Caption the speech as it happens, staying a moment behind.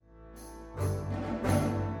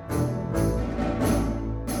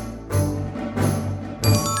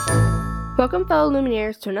Welcome, fellow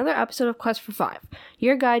Luminaires, to another episode of Quest for Five,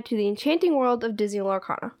 your guide to the enchanting world of Disney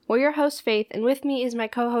Lorcana. We're your host, Faith, and with me is my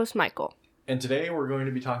co-host, Michael. And today we're going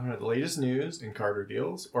to be talking about the latest news and card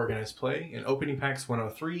reveals, organized play, and opening packs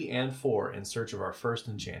 103 and 4 in search of our first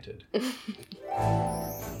enchanted.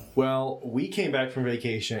 Well, we came back from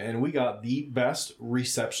vacation and we got the best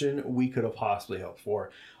reception we could have possibly hoped for.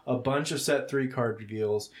 A bunch of set 3 card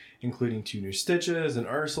reveals, including 2 new Stitches, and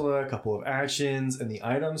Ursula, a couple of actions, and the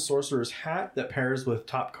item Sorcerer's Hat that pairs with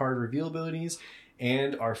top card reveal abilities,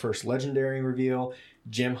 and our first legendary reveal,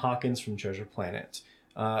 Jim Hawkins from Treasure Planet.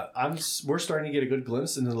 We're starting to get a good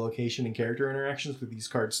glimpse into the location and character interactions with these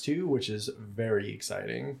cards too, which is very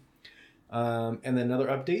exciting. And then another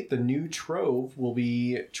update, the new Trove will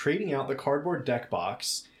be trading out the cardboard deck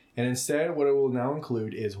box, and instead what it will now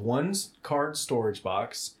include is 1 card storage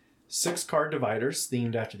box, 6 card dividers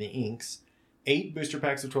themed after the inks, 8 booster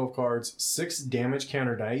packs of 12 cards, 6 damage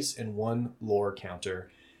counter dice, and 1 lore counter.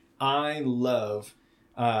 I love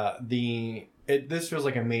this feels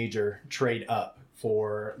like a major trade up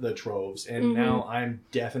for the Troves, and now I'm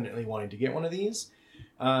definitely wanting to get one of these.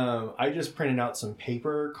 I just printed out some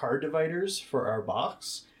paper card dividers for our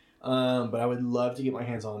box, but I would love to get my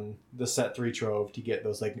hands on the set 3 Trove to get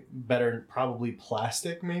those like better, probably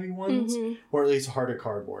plastic maybe ones, or at least harder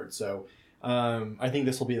cardboard. So I think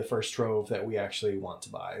this will be the first Trove that we actually want to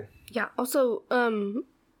buy. Yeah, also,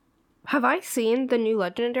 have I seen the new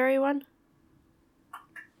legendary one?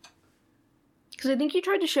 Because I think you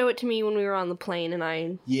tried to show it to me when we were on the plane, and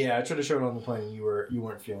I... Yeah, I tried to show it on the plane. You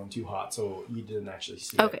weren't feeling too hot, so you didn't actually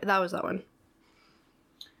see it. Okay, that was that one.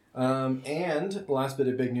 And last bit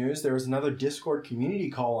of big news, there was another Discord community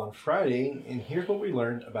call on Friday, and here's what we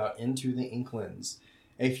learned about Into the Inklings.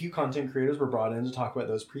 A few content creators were brought in to talk about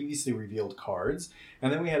those previously revealed cards,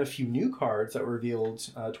 and then we had a few new cards that were revealed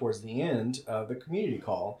towards the end of the community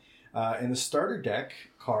call. And the starter deck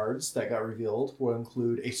cards that got revealed will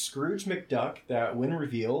include a Scrooge McDuck that, when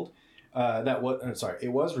revealed,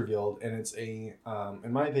 it was revealed, and it's a,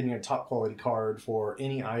 in my opinion, a top quality card for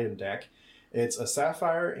any item deck. It's a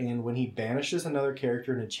Sapphire, and when he banishes another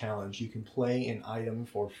character in a challenge, you can play an item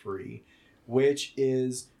for free, which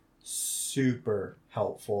is super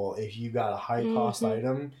helpful if you got a high cost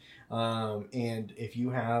item, and if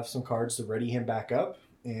you have some cards to ready him back up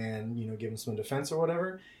and give him some defense or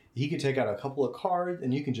whatever. He could take out a couple of cards,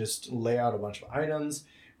 and you can just lay out a bunch of items,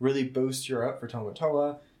 really boost your up for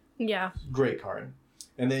Tomatoa. Yeah. Great card.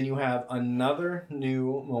 And then you have another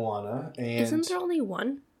new Moana. And isn't there only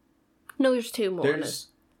one? No, there's 2 Moanas. There's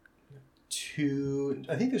 2...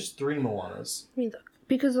 I think there's 3 Moanas. Let me look.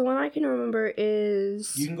 Because the one I can remember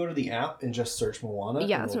is... You can go to the app and just search Moana.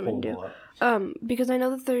 Yeah, that's what I'm going to do. Because I know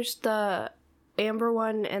that there's the Amber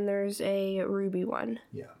one, and there's a Ruby one.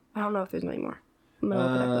 Yeah. I don't know if there's any more. I'm gonna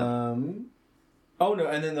look it up, though. Oh no,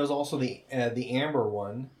 and then there's also the Amber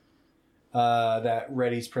one that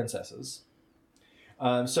readies princesses.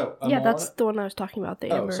 Yeah, that's the one I was talking about.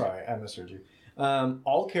 The Amber. Oh, sorry, I misheard you.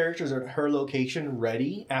 All characters are at her location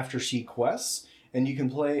ready after she quests, and you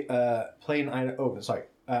can play an item. Oh, sorry.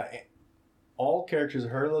 All characters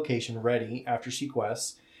at her location ready after she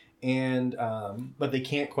quests, and but they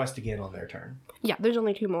can't quest again on their turn. Yeah, there's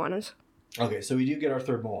only 2 Moanas. Okay, so we do get our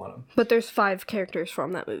 3rd Moana. But there's 5 characters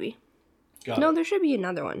from that movie. There should be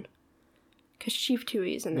another one. Because Chief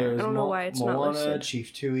Tui is in there. I don't know why it's Moana, not listed. Moana,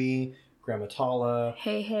 Chief Tui, Gramatala,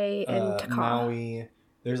 Hey, and Taka. Maui.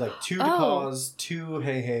 There's like 2 Takas, 2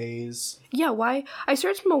 Hey-Heys. Yeah, why? I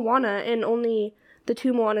searched Moana and only the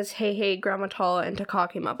 2 Moanas, Hey, Gramatala, and Taka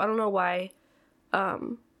came up. I don't know why,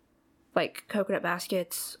 like Coconut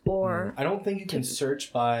Baskets or... I don't think you can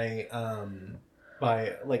search by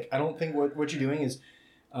I don't think what you're doing is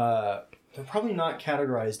they're probably not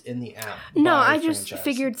categorized in the app. No, I just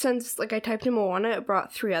figured since I typed in Moana, it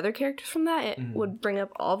brought 3 other characters from that. It would bring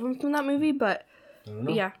up all of them from that movie, but I don't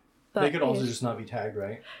know. Yeah. But they could also just not be tagged,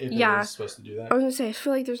 right? If it was supposed to do that. I was going to say, I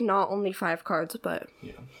feel like there's not only 5 cards, but...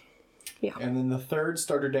 Yeah. And then the 3rd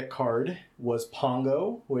starter deck card was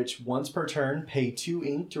Pongo, which once per turn, pay 2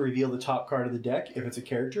 ink to reveal the top card of the deck. If it's a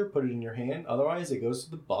character, put it in your hand. Otherwise, it goes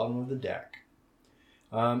to the bottom of the deck.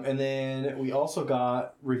 And then we also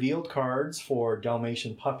got revealed cards for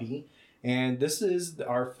Dalmatian Puppy. And this is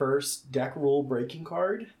our first deck rule breaking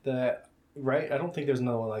card that, right? I don't think there's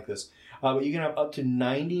another one like this. But you can have up to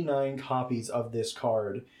 99 copies of this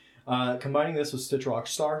card. Combining this with Stitch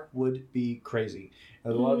Rockstar would be crazy.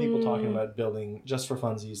 There's a lot of people talking about building, just for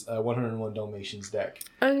funsies, a 101 Dalmatians deck.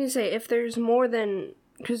 I was going to say, if there's more than...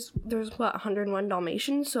 Because there's, 101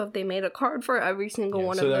 Dalmatians? So if they made a card for every single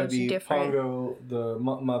one of those different... So that'd be Pongo, the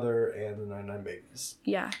mother, and the 99 babies.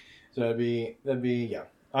 Yeah. So that'd be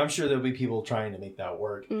I'm sure there'll be people trying to make that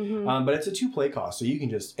work. Mm-hmm. But it's a 2-play cost, so you can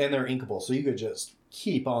just, and they're inkable, so you could just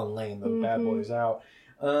keep on laying the bad boys out.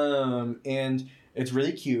 And it's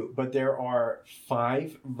really cute, but there are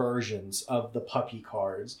 5 versions of the puppy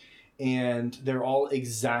cards, and they're all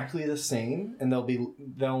exactly the same, and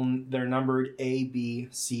they're numbered A, B,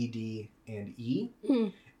 C, D, and E.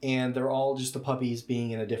 And they're all just the puppies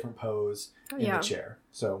being in a different pose in the chair.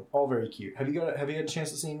 So all very cute. Have you had a chance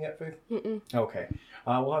to see them yet, Faith? Mm-mm. Okay.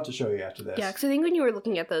 We'll have to show you after this. Yeah, because I think when you were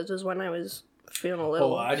looking at those was when I was feeling a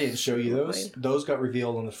little... Oh, I didn't show you those. Those got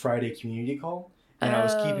revealed on the Friday community call. And I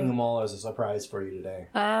was keeping them all as a surprise for you today.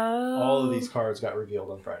 All of these cards got revealed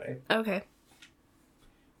on Friday. Okay.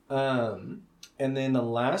 And then the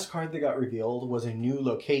last card that got revealed was a new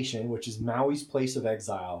location, which is Maui's Place of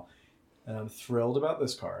Exile. And I'm thrilled about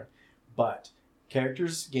this card. But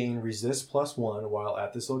characters gain resist +1 while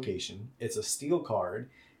at this location. It's a steel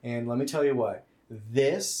card. And let me tell you what.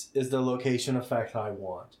 This is the location effect I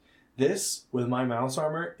want. This, with my mouse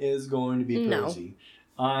armor, is going to be crazy.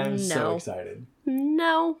 I'm so excited.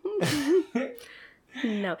 No.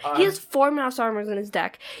 No. He has 4 mouse armors in his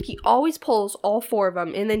deck. He always pulls all 4 of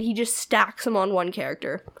them, and then he just stacks them on one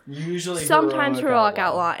character. Usually sometimes Heroic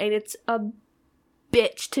Outlaw, and it's a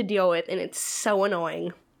bitch to deal with, and it's so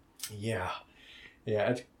annoying. Yeah.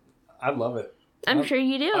 I love it. I'm sure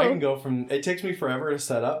you do. I can go from... It takes me forever to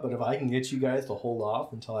set up, but if I can get you guys to hold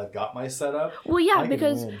off until I've got my setup... Well, yeah,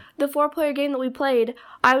 because the 4-player game that we played,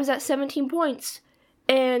 I was at 17 points,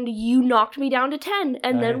 and you knocked me down to 10,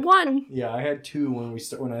 and then won. Yeah, I had 2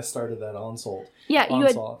 when I started that onslaught. Yeah, you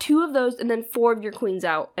had 2 of those, and then 4 of your queens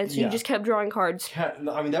out, and so you just kept drawing cards.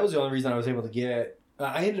 I mean, that was the only reason I was able to get...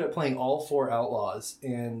 I ended up playing all 4 outlaws,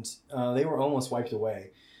 and they were almost wiped away.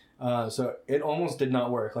 So it almost did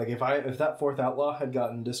not work. Like if that 4th outlaw had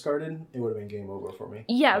gotten discarded, it would have been game over for me.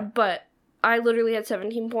 Yeah, but I literally had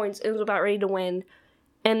 17 points. It was about ready to win.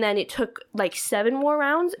 And then it took like 7 more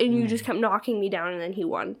rounds, and you just kept knocking me down, and then he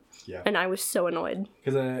won. Yeah. And I was so annoyed.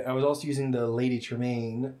 Because I was also using the Lady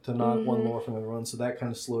Tremaine to knock 1 more from everyone, so that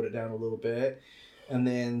kind of slowed it down a little bit. And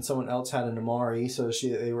then someone else had an Amari, so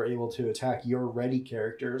they were able to attack your ready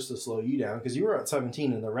characters to slow you down. Because you were at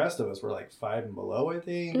 17, and the rest of us were like 5 and below, I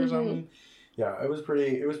think, or something. Yeah, it was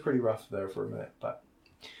pretty rough there for a minute. But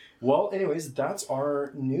well, anyways, that's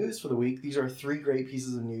our news for the week. These are 3 great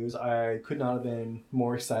pieces of news. I could not have been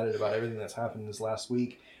more excited about everything that's happened this last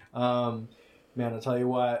week. Man, I'll tell you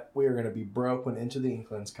what, we are going to be broke when Into the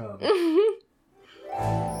Inklings come.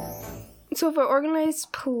 So for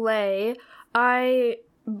organized play, I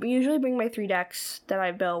usually bring my 3 decks that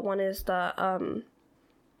I built. One is the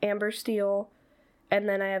Amber Steel, and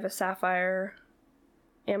then I have a Sapphire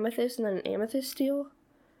Amethyst, and then an Amethyst Steel.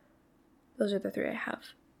 Those are the 3 I have.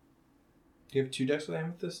 Do you have 2 decks with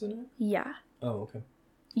Amethyst in it? Yeah. Oh, okay.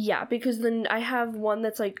 Yeah, because then I have one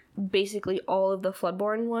that's like basically all of the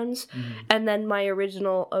Floodborn ones, and then my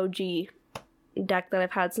original OG deck that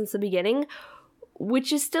I've had since the beginning,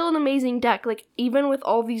 which is still an amazing deck. Like, even with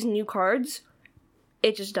all these new cards,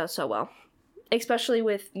 it just does so well. Especially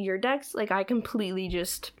with your decks, like, I completely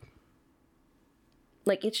just...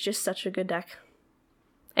 Like, it's just such a good deck.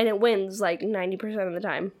 And it wins, like, 90% of the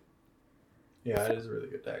time. Yeah, it is a really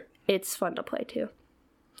good deck. It's fun to play, too.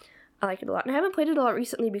 I like it a lot. And I haven't played it a lot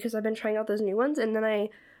recently because I've been trying out those new ones, and then I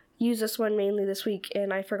used this one mainly this week,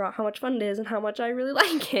 and I forgot how much fun it is and how much I really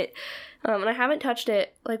like it. And I haven't touched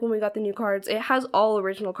it, like, when we got the new cards. It has all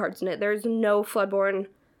original cards in it. There's no Floodborn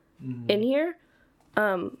in here.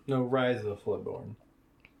 No Rise of the Floodborn.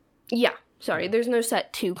 Yeah, sorry. There's no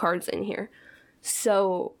set 2 cards in here.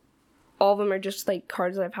 So, all of them are just, like,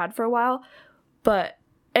 cards that I've had for a while. But,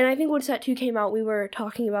 and I think when set 2 came out, we were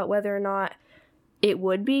talking about whether or not it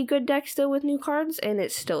would be a good deck still with new cards, and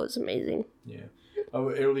it still is amazing. Yeah. Oh,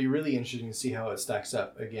 it'll be really interesting to see how it stacks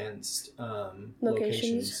up against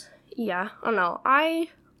locations. Yeah, I don't know. I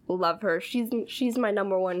love her. She's my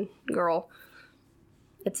number 1 girl.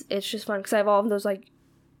 It's just fun because I have all of those like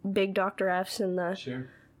big Dr. F's and the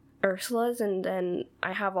Ursulas, and then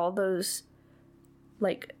I have all those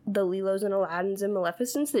like the Lilos and Aladdins and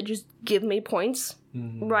Maleficents that just give me points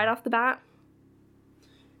right off the bat.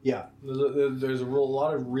 Yeah, there's a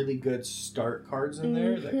lot of really good start cards in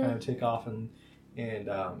there that kind of take off and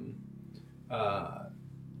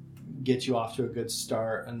get you off to a good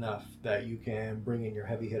start enough that you can bring in your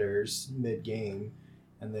heavy hitters mid-game,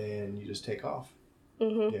 and then you just take off.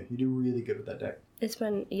 Yeah, you do really good with that deck. It's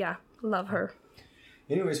been, love her.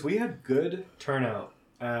 Anyways, we had good turnout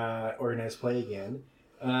at Organized Play again.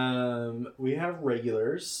 We have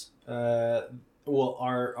regulars. well,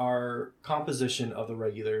 our composition of the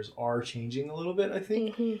regulars are changing a little bit, I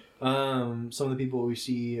think. Some of the people we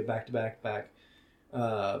see back to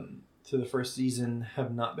the first season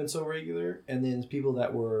have not been so regular, and then people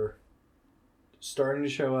that were starting to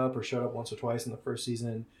show up or showed up once or twice in the first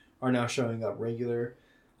season are now showing up regular,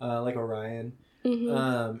 like Orion.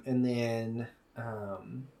 And then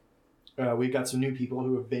we've got some new people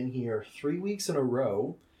who have been here 3 weeks in a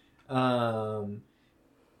row.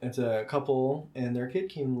 It's a couple, and their kid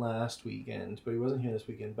came last weekend, but he wasn't here this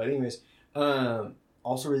weekend. But anyways,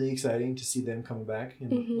 also really exciting to see them coming back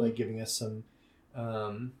and like giving us some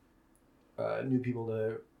new people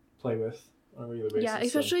to play with on a regular basis. Yeah,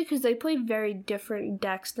 especially because they play very different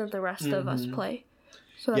decks than the rest of us play.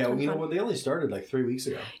 So yeah, you know what? They only started like 3 weeks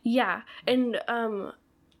ago. Yeah, and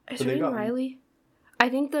is her name Riley? I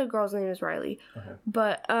think the girl's name is Riley. Okay.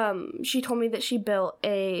 But she told me that she built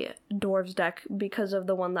a Dwarves deck because of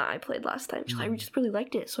the one that I played last time. She's like, I just really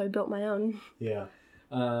liked it, so I built my own. Yeah.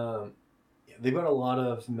 They've got a lot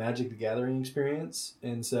of Magic the Gathering experience,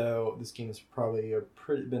 and so this game has probably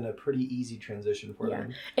been a pretty easy transition for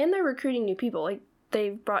them. And they're recruiting new people. Like,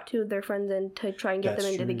 they've brought 2 of their friends in to try and get them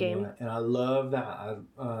into the game. Yeah. And I love that.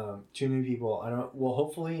 2 new people.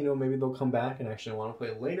 Hopefully, maybe they'll come back and actually want to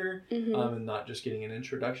play later, and not just getting an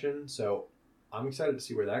introduction. So I'm excited to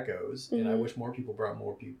see where that goes. And I wish more people brought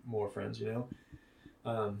more friends, I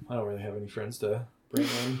don't really have any friends to bring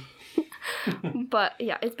in. But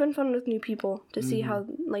yeah, it's been fun with new people to see how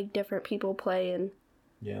like different people play and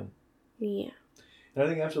yeah. And I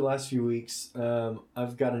think after the last few weeks,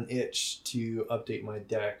 I've got an itch to update my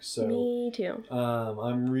deck. So me too.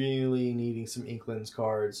 I'm really needing some Inklings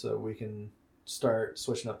cards so we can start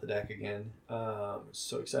switching up the deck again.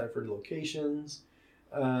 So excited for the locations.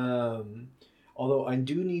 Although I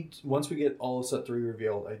do need, once we get all of set 3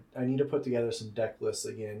 revealed, I need to put together some deck lists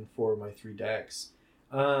again for my 3 decks.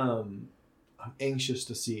 I'm anxious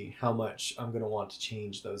to see how much I'm going to want to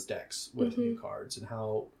change those decks with new cards and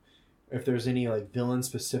how, if there's any like villain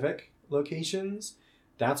specific locations,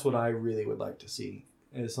 that's what I really would like to see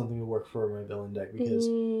is something to work for my villain deck, because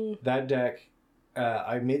that deck,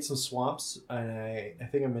 I made some swaps, and I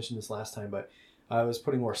think I mentioned this last time, but I was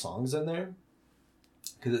putting more songs in there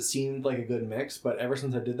because it seemed like a good mix, but ever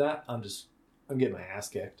since I did that, I'm getting my ass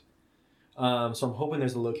kicked. So I'm hoping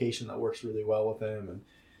there's a location that works really well with them. And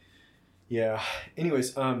yeah,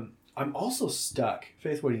 anyways, I'm also stuck.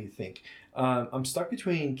 Faith, what do you think? I'm stuck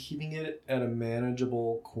between keeping it at a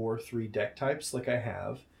manageable core 3 deck types like I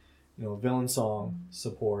have, villain, song,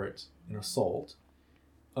 support, and assault.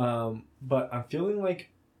 But I'm feeling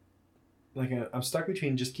like I'm stuck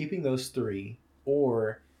between just keeping those 3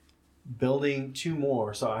 or building 2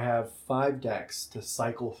 more, so I have 5 decks to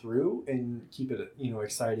cycle through and keep it,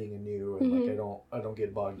 exciting and new, and like I don't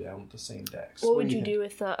get bogged down with the same decks. What would you do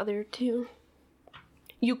with the other 2?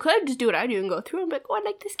 You could just do what I do and go through and be like, oh, I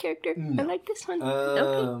like this character. No. I like this one.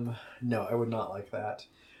 Okay. No, I would not like that.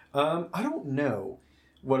 I don't know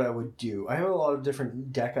what I would do. I have a lot of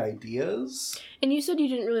different deck ideas. And you said you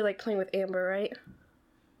didn't really like playing with Amber, right?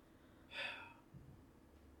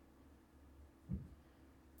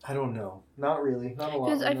 I don't know. Not really. Not a lot.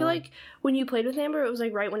 Because I feel like when you played with Amber, it was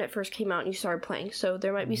like right when it first came out and you started playing. So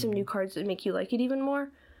there might be some new cards that make you like it even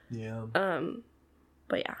more. Yeah.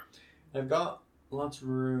 But yeah. I've got lots of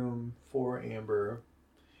room for Amber.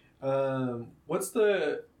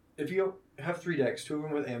 If you have 3 decks, 2 of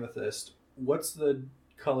them with Amethyst, what's the ink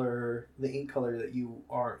color that you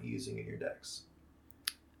aren't using in your decks?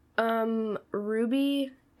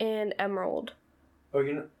 Ruby and Emerald. Oh,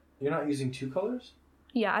 you're not using 2 colors?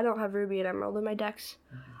 Yeah, I don't have Ruby and Emerald in my decks.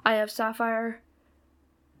 I have Sapphire.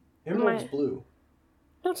 Emerald's blue.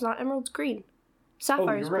 No, it's not. Emerald's green.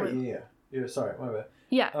 Sapphire's blue. Oh, you're right. blue. Yeah, sorry. My bad.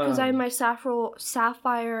 Yeah, because I have my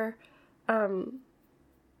Sapphire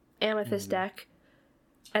Amethyst deck.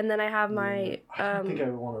 And then I have my... I don't think I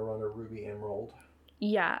would want to run a Ruby Emerald.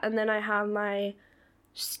 Yeah, and then I have my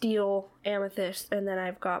Steel Amethyst, and then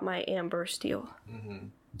I've got my Amber Steel.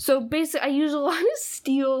 So basically, I use a lot of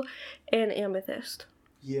Steel and Amethyst.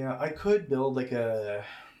 Yeah, I could build like a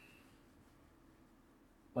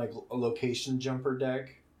location jumper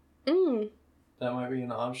deck. That might be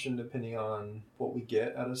an option depending on what we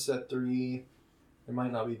get out of set 3. It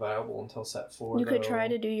might not be viable until set 4. You could try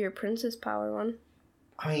to do your Princess Power one.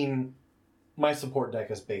 I mean, my support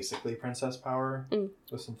deck is basically Princess Power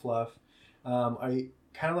with some fluff. I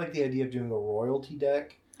kind of like the idea of doing a royalty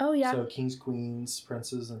deck. Oh, yeah. So kings, queens,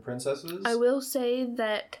 princes, and princesses. I will say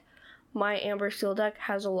that my Amber Steel deck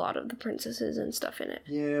has a lot of the princesses and stuff in it.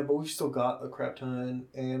 Yeah, but we've still got a crap ton.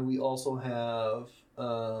 And we also have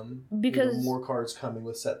because more cards coming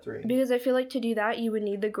with set 3. Because I feel like to do that, you would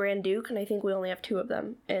need the Grand Duke, and I think we only have 2 of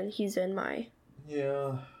them, and he's in my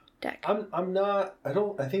deck. I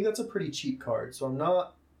think that's a pretty cheap card, so I'm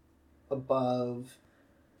not above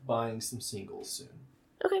buying some singles soon.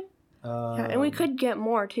 Okay. Yeah, and we could get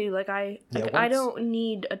more too. Like I don't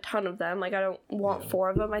need a ton of them. Like I don't want 4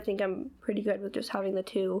 of them. I think I'm pretty good with just having the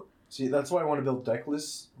 2. See, that's why I want to build deck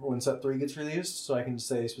lists when set 3 gets released, so I can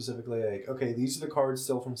say specifically like, okay, these are the cards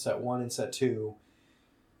still from set 1 and set 2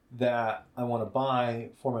 that I want to buy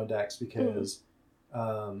for my decks because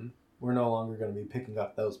we're no longer going to be picking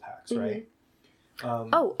up those packs, right?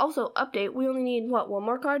 Also update. We only need one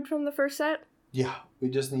more card from the first set. Yeah, we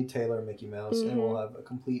just need Taylor and Mickey Mouse, and we'll have a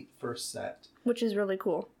complete first set. Which is really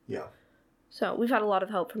cool. Yeah. So we've had a lot of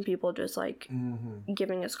help from people just like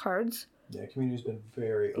giving us cards. Yeah, community's been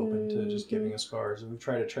very open to just giving us cards, and we've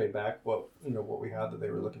tried to trade back what we had that they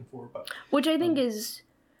were looking for. But which I think is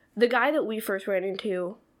the guy that we first ran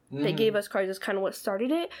into that gave us cards is kind of what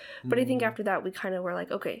started it. But I think after that we kind of were like,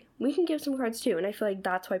 okay, we can give some cards too, and I feel like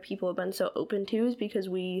that's why people have been so open to is because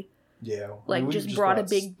we. Yeah. Like, just brought a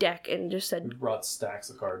big deck and just said... We brought stacks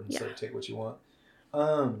of cards and said, take what you want.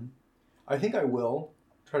 I think I will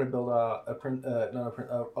try to build a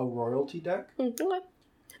royalty deck. Okay.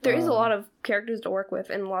 There is a lot of characters to work with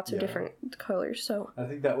and lots of different colors, so... I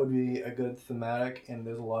think that would be a good thematic, and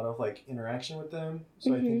there's a lot of, like, interaction with them,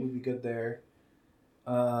 so I think we'd be good there.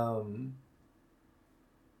 And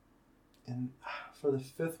for the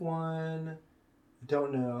 5th one... I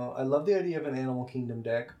don't know. I love the idea of an Animal Kingdom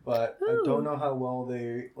deck, but I don't know how well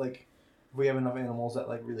they, like, if we have enough animals that,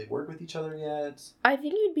 like, really work with each other yet. I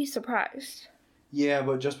think you'd be surprised. Yeah,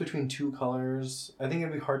 but just between 2 colors, I think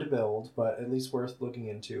it'd be hard to build, but at least worth looking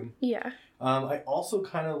into. Yeah. I also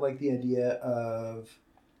kind of like the idea of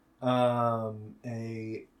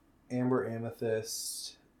a Amber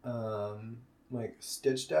Amethyst, like,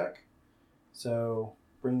 Stitch deck. So...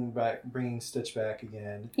 Bringing Stitch back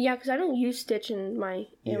again. Yeah, because I don't use Stitch in my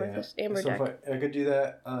Amber deck. So if I could do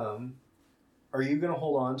that, are you going to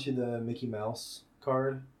hold on to the Mickey Mouse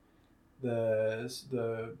card?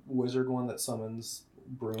 The wizard one that summons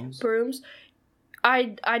brooms? Brooms?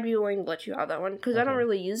 I'd be willing to let you have that one, because I don't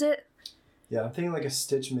really use it. Yeah, I'm thinking like a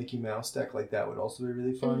Stitch Mickey Mouse deck like that would also be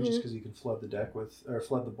really fun, just because you can flood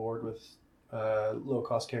the board with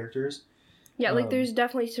low-cost characters. Yeah, like there's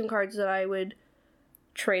definitely some cards that I would...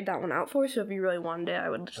 trade that one out for, so if you really wanted it, I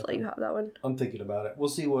would just let you have that one. I'm thinking about it. We'll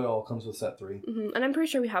see what all comes with set 3. And I'm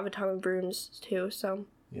pretty sure we have a ton of brooms too, so.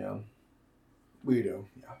 Yeah. We do.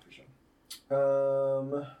 Yeah, for sure.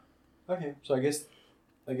 Okay, so I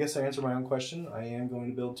guess I answered my own question. I am going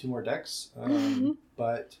to build 2 more decks,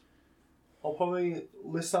 but I'll probably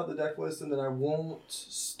list out the deck list, and then I won't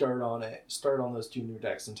start on those 2 new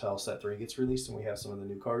decks until set 3 gets released and we have some of the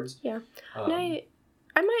new cards. Yeah.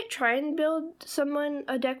 I might try and build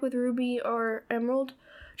a deck with Ruby or Emerald,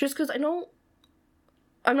 just because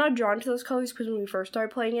I'm not drawn to those colors, because when we first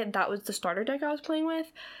started playing it, that was the starter deck I was playing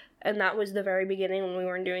with, and that was the very beginning when we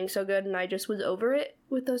weren't doing so good, and I just was over it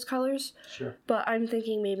with those colors. Sure. But I'm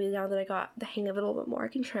thinking maybe now that I got the hang of it a little bit more, I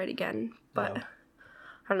can try it again. But I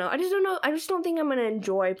don't know. I just don't know. I just don't think I'm going to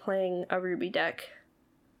enjoy playing a Ruby deck.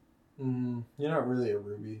 You're not really a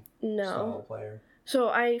Ruby style player. So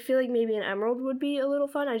I feel like maybe an Emerald would be a little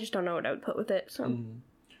fun. I just don't know what I would put with it. So.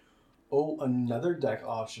 Oh, another deck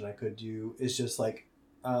option I could do is just like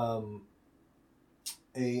a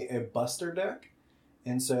Buster deck,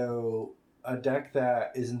 and so a deck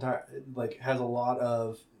that is has a lot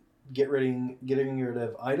of getting rid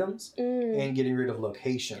of items and getting rid of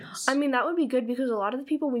locations. I mean, that would be good because a lot of the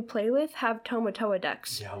people we play with have Tomatoa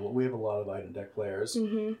decks. Yeah, well, we have a lot of item deck players.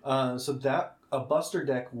 So that a Buster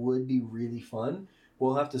deck would be really fun.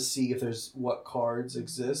 We'll have to see if what cards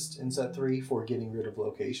exist in set 3 for getting rid of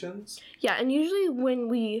locations. Yeah, and usually when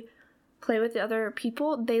we play with the other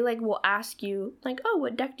people, they will ask you oh,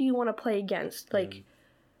 what deck do you want to play against? So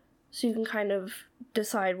you can kind of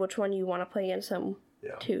decide which one you want to play against them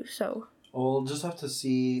too. So we'll just have to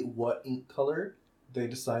see what ink color they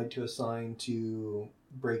decide to assign to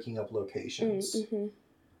breaking up locations.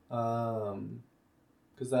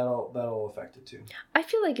 Because that'll affect it too. I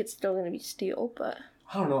feel like it's still going to be steel, but...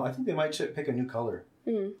 I don't know. I think they might pick a new color.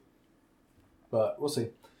 But we'll see.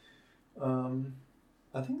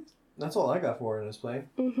 I think that's all I got for in this play.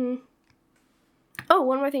 Oh,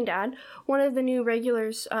 one more thing to add. One of the new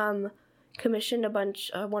regulars commissioned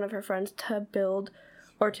one of her friends to build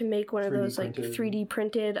or to make one of those 3D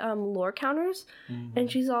printed lore counters.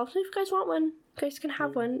 And she's all, if you guys want one, you guys can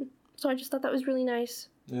have one. So I just thought that was really nice.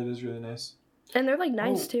 It is really nice. And they're, like,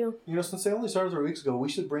 nice, too. You know, since they only started 3 weeks ago, we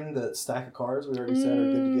should bring the stack of cards we already said are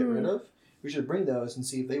good to get rid of. We should bring those and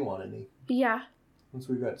see if they want any. Yeah. Once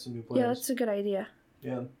we've got some new players. Yeah, that's a good idea.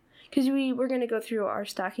 Yeah. Because we're going to go through our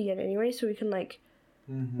stack again anyway, so we can, like,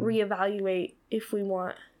 reevaluate if we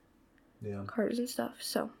want cards and stuff,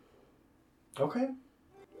 so. Okay.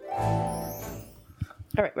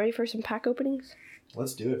 Alright, ready for some pack openings?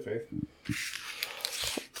 Let's do it, Faith.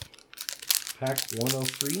 Pack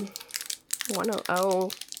 103. Oh,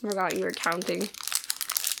 forgot you were counting.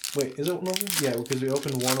 Wait, is it 103? Yeah, because we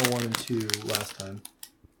opened 101 and 2 last time.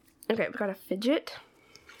 Okay, we got a Fidget.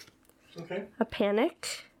 Okay. A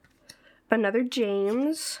Panic. Another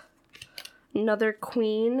James. Another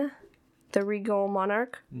Queen. The Regal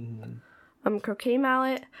Monarch. Croquet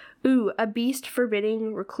Mallet. Ooh, a Beast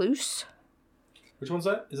Forbidding Recluse. Which one's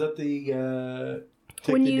that? Is that the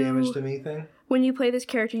take the damage to me thing? When you play this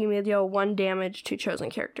character, you may deal 1 damage to chosen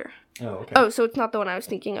character. Oh, okay. Oh, so it's not the one I was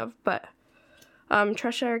thinking of, but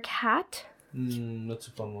Cheshire Cat. That's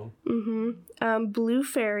a fun one. Blue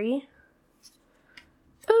Fairy.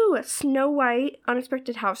 Ooh, a Snow White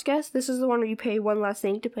Unexpected House Guest. This is the one where you pay 1 less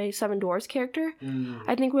thing to play 7 Dwarfs character.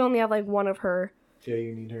 I think we only have like 1 of her. Yeah,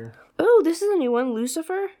 you need her. Ooh, this is a new one,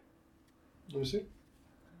 Lucifer. Let me see.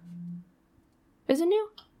 Is it new?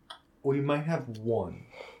 We might have 1.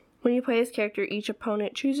 When you play this character, each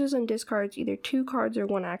opponent chooses and discards either 2 cards or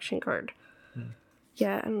 1 action card.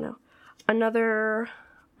 Yeah, I don't know. Another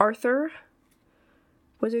Arthur,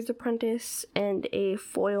 Wizard's Apprentice, and a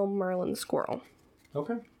foil Merlin Squirrel.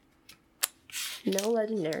 Okay. No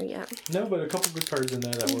legendary yet. No, but a couple good cards in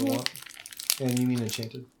there that we want. And you mean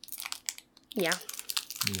enchanted? Yeah.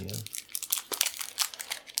 Yeah.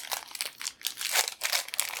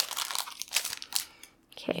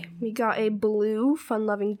 Okay, we got a blue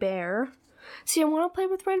fun-loving bear. See, I want to play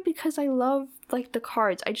with red because I love, like, the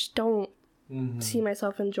cards. I just don't see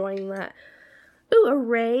myself enjoying that. Ooh, a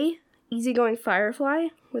Ray, easygoing Firefly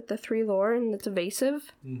with the 3 lore and it's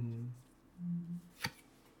evasive.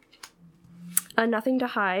 A Nothing to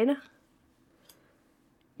Hide.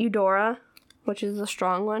 Eudora, which is the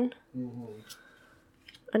strong one.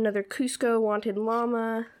 Another Cusco Wanted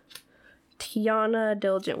Llama. Tiana,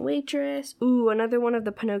 Diligent Waitress. Ooh, another one of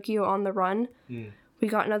the Pinocchio on the Run. We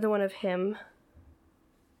got another one of him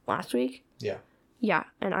last week. Yeah. Yeah,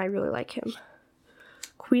 and I really like him.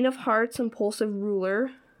 Queen of Hearts, Impulsive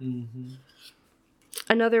Ruler.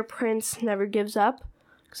 Another Prince Never Gives Up.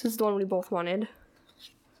 This is the one we both wanted.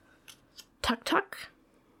 Tuk Tuk.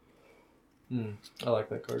 I like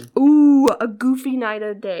that card. Ooh, a Goofy Night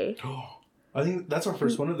of Day. I think that's our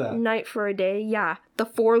first one of that. Night for a Day, yeah. The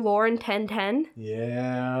 4 lore and 10/10.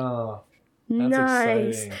 Yeah. That's nice.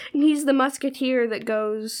 exciting. And he's the musketeer that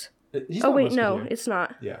goes... He's oh, wait, no, it's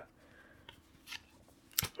not. Yeah.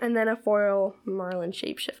 And then a foil Merlin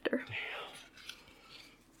Shapeshifter.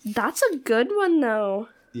 Damn. That's a good one, though.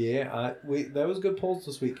 Yeah, that was good polls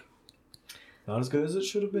this week. Not as good as it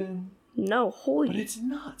should have been. No, holy... But it's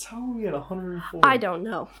nuts. How are we at 104? I don't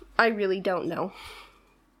know. I really don't know.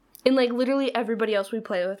 And, like, literally everybody else we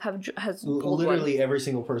play with has pulled literally one. Every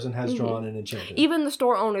single person has drawn an enchanted. Even the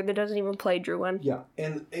store owner that doesn't even play drew one. Yeah,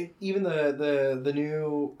 and even the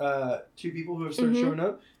new 2 people who have started showing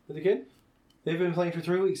up with the kid, they've been playing for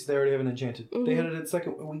 3 weeks. They already have an enchanted. They had it at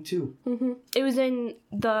second week 2. It was in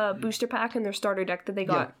the booster pack in their starter deck that they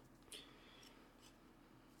got.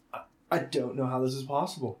 Yeah. I don't know how this is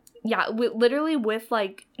possible. Yeah, literally with,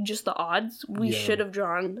 like, just the odds, we should have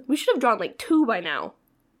drawn, like, 2 by now.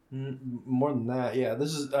 More than that, yeah.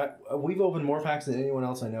 This is we've opened more packs than anyone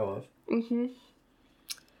else I know of.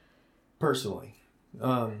 Personally,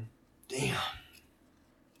 damn.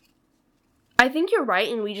 I think you're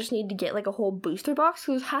right, and we just need to get like a whole booster box.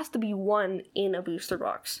 So there has to be 1 in a booster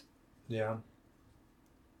box. Yeah.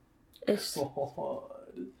 It's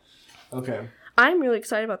okay. I'm really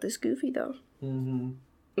excited about this Goofy though.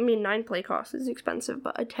 I mean, 9 play cost is expensive,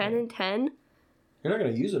 but a 10 and 10. You're not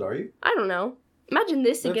gonna use it, are you? I don't know. Imagine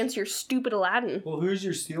this against your stupid Aladdin. Well, who's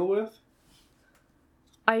your steel with?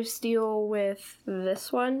 I steal with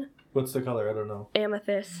this one. What's the color? I don't know.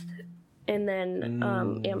 Amethyst. And then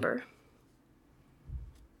amber.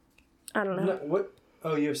 I don't know. No, what?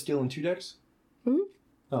 Oh, you have steel in 2 decks?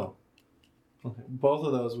 Oh. Okay. Both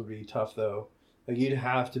of those would be tough, though. Like, you'd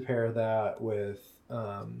have to pair that with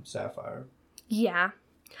Sapphire. Yeah.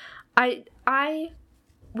 I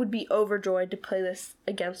would be overjoyed to play this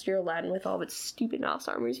against your Aladdin with all of its stupid mouse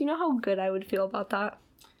armors. You know how good I would feel about that?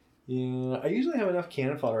 Yeah, I usually have enough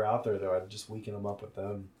cannon fodder out there, though. I'd just weaken them up with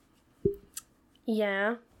them.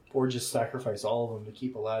 Yeah. Or just sacrifice all of them to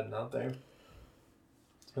keep Aladdin out there.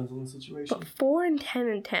 Depends on the situation. But 4 and 10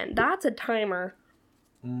 and 10. That's a timer.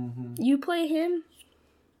 Mm-hmm. You play him?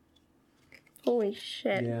 Holy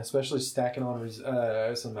shit. Yeah, especially stacking on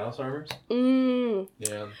some mouse armors.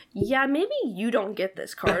 Yeah. Yeah, maybe you don't get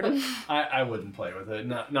this card. I wouldn't play with it.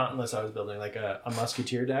 Not unless I was building like a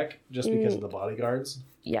musketeer deck, just because of the bodyguards.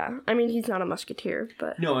 Yeah, I mean, he's not a musketeer,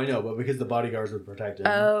 but... No, I know, but because the bodyguards would protect him.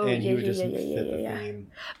 Oh, and he would just fit the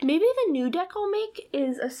theme. Maybe the new deck I'll make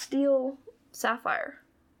is a steel sapphire.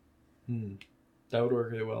 That would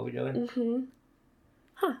work really well together. Mm-hmm.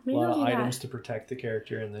 Huh, maybe a lot I'll do of that. items to protect the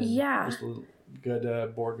character, and then just a little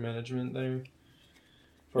good board management there.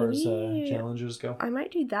 As far as challenges go. I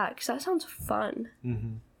might do that, because that sounds fun.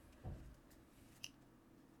 Mm-hmm.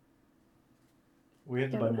 We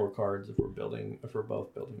have to buy more cards if we're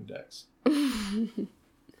both building decks. I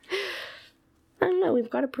don't know, we've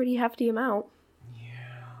got a pretty hefty amount.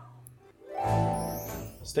 Yeah.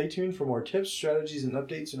 Stay tuned for more tips, strategies, and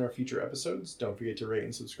updates in our future episodes. Don't forget to rate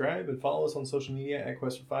and subscribe, and follow us on social media at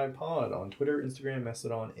Quest5Pod on Twitter, Instagram,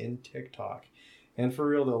 Mastodon, and TikTok. And for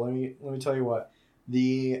real though, let me tell you what,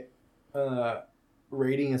 the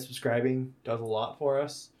rating and subscribing does a lot for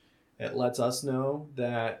us. It lets us know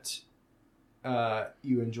that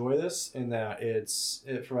you enjoy this and that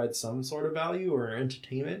it provides some sort of value or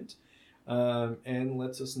entertainment, and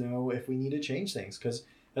lets us know if we need to change things, because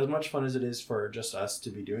as much fun as it is for just us to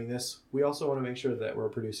be doing this, we also want to make sure that we're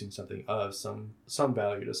producing something of some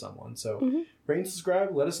value to someone. So rate and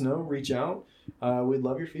subscribe, let us know, reach out. We'd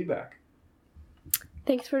love your feedback.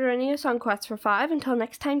 Thanks for joining us on Quest for 5. Until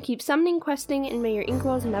next time, keep summoning, questing, and may your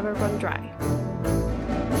inkwells never run dry.